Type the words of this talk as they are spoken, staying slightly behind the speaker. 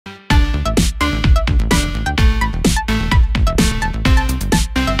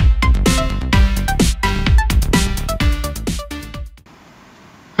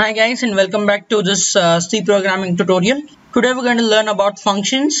Hi guys, and welcome back to this C programming tutorial. Today we're going to learn about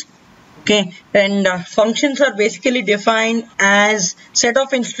functions. Okay, and functions are basically defined as set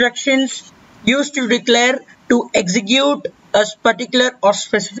of instructions used to declare to execute a particular or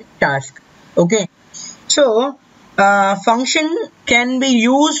specific task. Okay, so function can be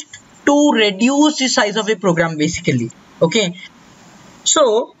used to reduce the size of a program basically. Okay,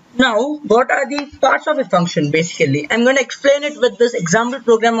 so now what are the parts of a function basically? I'm going to explain it with this example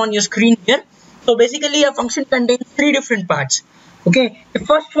program on your screen here. So basically a function contains three different parts. Okay, the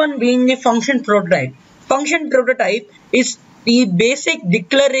first one being the function prototype. Function prototype is the basic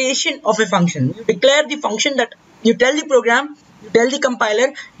declaration of a function. You declare the function that you tell the program, you tell the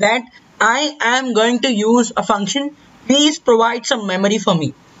compiler that I am going to use a function. Please provide some memory for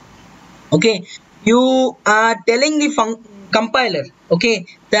me. Okay, you are telling the compiler, okay,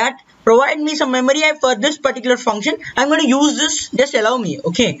 that provide me some memory for this particular function. I'm going to use this, just allow me.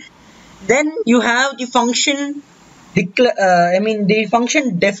 Okay, then you have the function the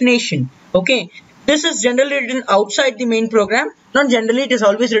function definition. Okay, this is generally written outside the main program. Not generally, it is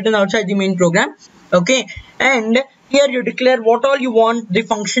always written outside the main program. Okay, and here you declare what all you want the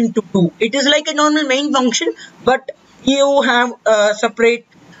function to do. It is like a normal main function, but you have a separate,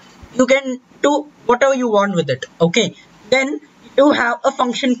 you can do whatever you want with it. Okay, then you have a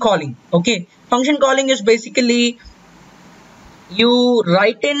function calling. Okay, function calling is basically you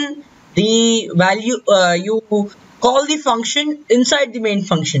write in the value, you call the function inside the main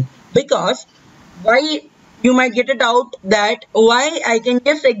function, because why, you might get it out that why I can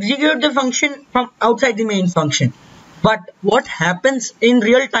just execute the function from outside the main function. But what happens in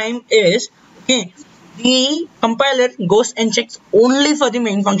real time is, okay, the compiler goes and checks only for the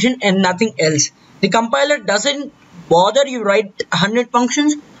main function and nothing else. The compiler doesn't bother you write 100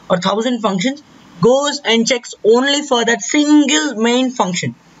 functions or 1000 functions, goes and checks only for that single main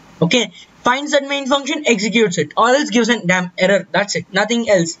function. Okay, finds that main function, executes it, or else gives a damn error. That's it, nothing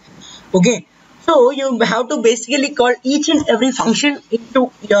else. Okay, so you have to basically call each and every function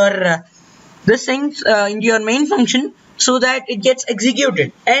into your into your main function, so that it gets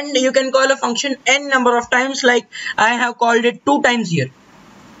executed. And you can call a function n number of times, like I have called it 2 times here.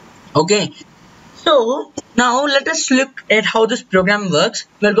 Okay, so now let us look at how this program works.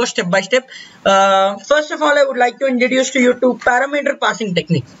 We'll go step by step. First of all, I would like to introduce to you two parameter passing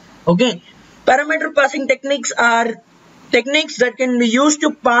techniques. Okay, parameter passing techniques are techniques that can be used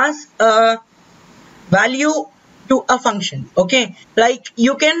to pass a value to a function. Okay, like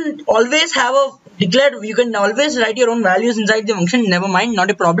you can always have a declared, you can always write your own values inside the function, never mind, not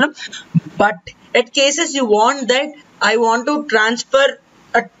a problem. But at cases you want that I want to transfer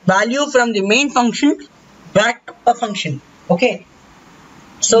a value from the main function back to a function. Okay,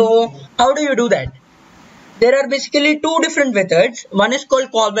 so how do you do that? There are basically two different methods. One is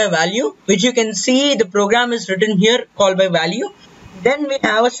called call by value, which you can see the program is written here, call by value. Then we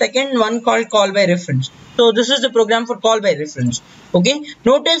have a second one called call by reference. So this is the program for call by reference. Okay,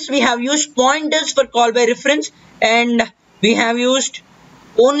 notice we have used pointers for call by reference, and we have used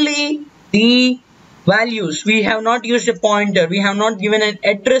only the values. We have not used a pointer, we have not given an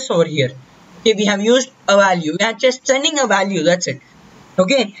address over here. Okay, we have used a value, we are just sending a value, that's it.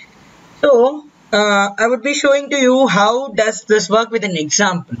 Okay, so I would be showing to you how does this work with an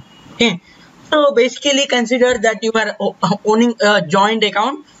example. Okay, so basically consider that you are owning a joint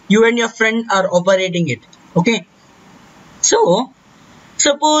account, you and your friend are operating it. Okay, so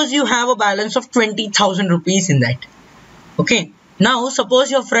suppose you have a balance of 20,000 rupees in that. Okay, now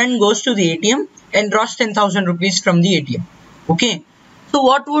suppose your friend goes to the ATM and draws 10,000 rupees from the ATM. Okay, so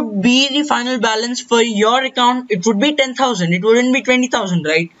what would be the final balance for your account? It would be 10,000, it wouldn't be 20,000,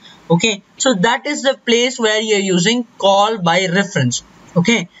 right? Okay, so that is the place where you're using call by reference.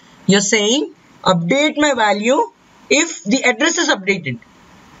 Okay, you're saying update my value if the address is updated.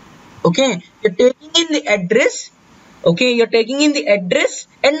 Okay, you're taking in the address. Okay, you're taking in the address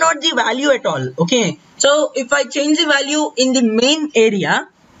and not the value at all. Okay, so if I change the value in the main area,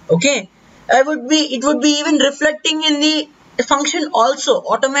 okay, it would be even reflecting in the function also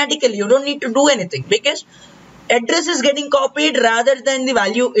automatically. You don't need to do anything because address is getting copied rather than the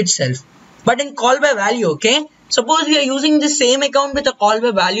value itself. But in call by value, okay, suppose we are using the same account with a call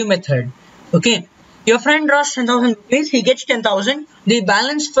by value method. Okay, your friend draws 10,000 rupees, he gets 10,000, the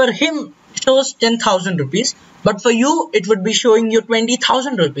balance for him shows 10,000 rupees, but for you it would be showing you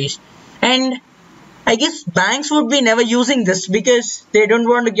 20,000 rupees. And I guess banks would be never using this because they don't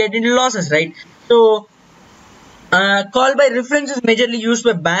want to get into losses, right? So call by reference is majorly used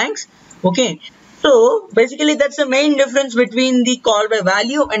by banks. Okay, so basically that's the main difference between the call by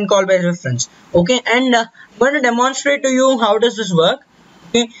value and call by reference. Okay, and I'm going to demonstrate to you how does this work.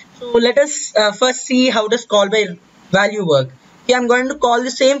 Okay, so let us first see how does call by value work. Okay, I'm going to call the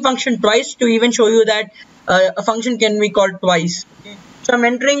same function twice to even show you that a function can be called twice. Okay, so I'm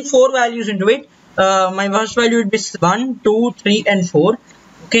entering 4 values into it. My first value would be 1, 2, 3 and 4.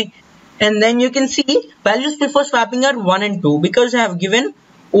 Okay, and then you can see values before swapping are 1 and 2 because I have given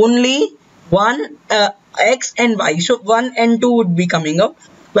only one x and y, so 1 and 2 would be coming up.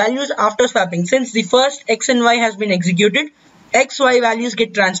 Values after swapping, since the first x and y has been executed, x y values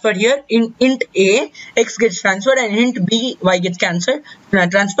get transferred here. In int a, x gets transferred, and int b, y gets transferred.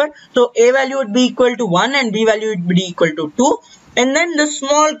 So a value would be equal to 1 and b value would be equal to 2. And then the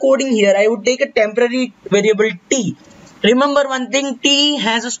small coding here, I would take a temporary variable t. Remember one thing, t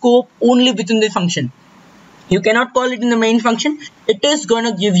has a scope only within the function. You cannot call it in the main function. It is going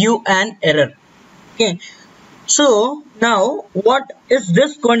to give you an error. Okay, so now what is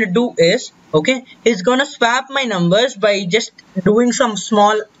this going to do is, okay, it's going to swap my numbers by just doing some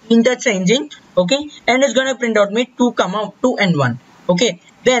small interchanging. Okay, and it's going to print out me 2 and 1. Okay,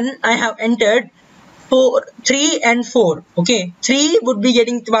 then I have entered 3 and 4. Okay, 3 would be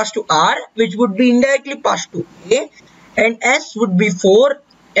getting passed to R, which would be indirectly passed to A, and S would be 4,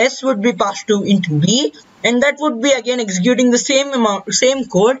 S would be passed to into B, and that would be again executing the same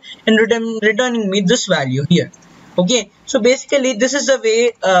code and returning me this value here. Okay, so basically this is the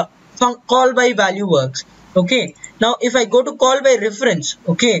way call by value works. Okay, now if I go to call by reference,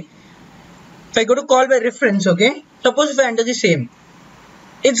 okay, okay, suppose if I enter the same,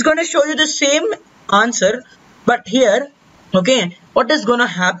 it's going to show you the same answer, but here, okay, what is going to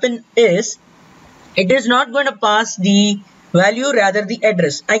happen is it is not going to pass the value, rather the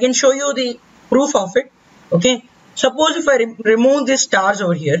address. I can show you the proof of it. Okay, suppose if I remove these stars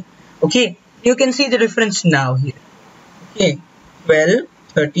over here, okay, you can see the difference now here. Okay, 12,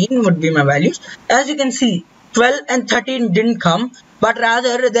 13 would be my values. As you can see, 12 and 13 didn't come, but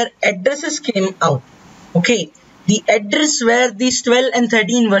rather their addresses came out. Okay, the address where these 12 and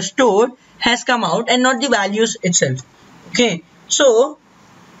 13 were stored has come out and not the values itself. Okay, so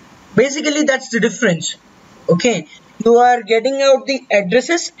basically that's the difference. Okay, you are getting out the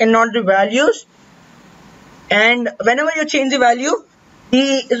addresses and not the values, and whenever you change the value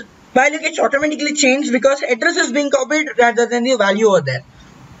gets automatically changed because address is being copied rather than the value over there.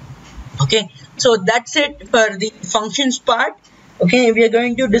 Okay, so that's it for the functions part. Okay, we are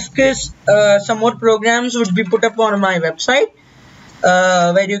going to discuss some more programs which be put up on my website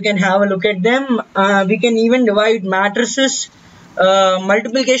where you can have a look at them. We can even divide matrices,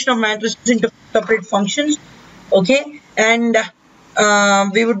 multiplication of matrices into separate functions. Okay, and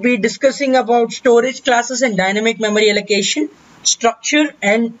we would be discussing about storage classes and dynamic memory allocation, structure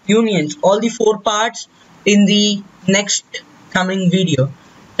and unions, all the 4 parts in the next coming video.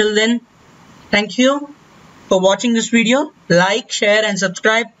 Till then, thank you for watching this video. Like, share and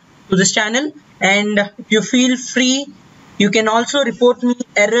subscribe to this channel, and if you feel free, you can also report me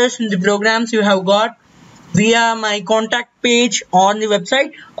errors in the programs you have got via my contact page on the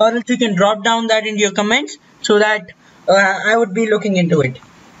website, or else you can drop down that into your comments so that I would be looking into it.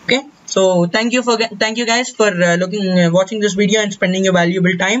 Okay, so thank you guys for watching this video and spending your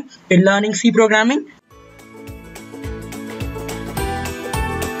valuable time in learning C programming.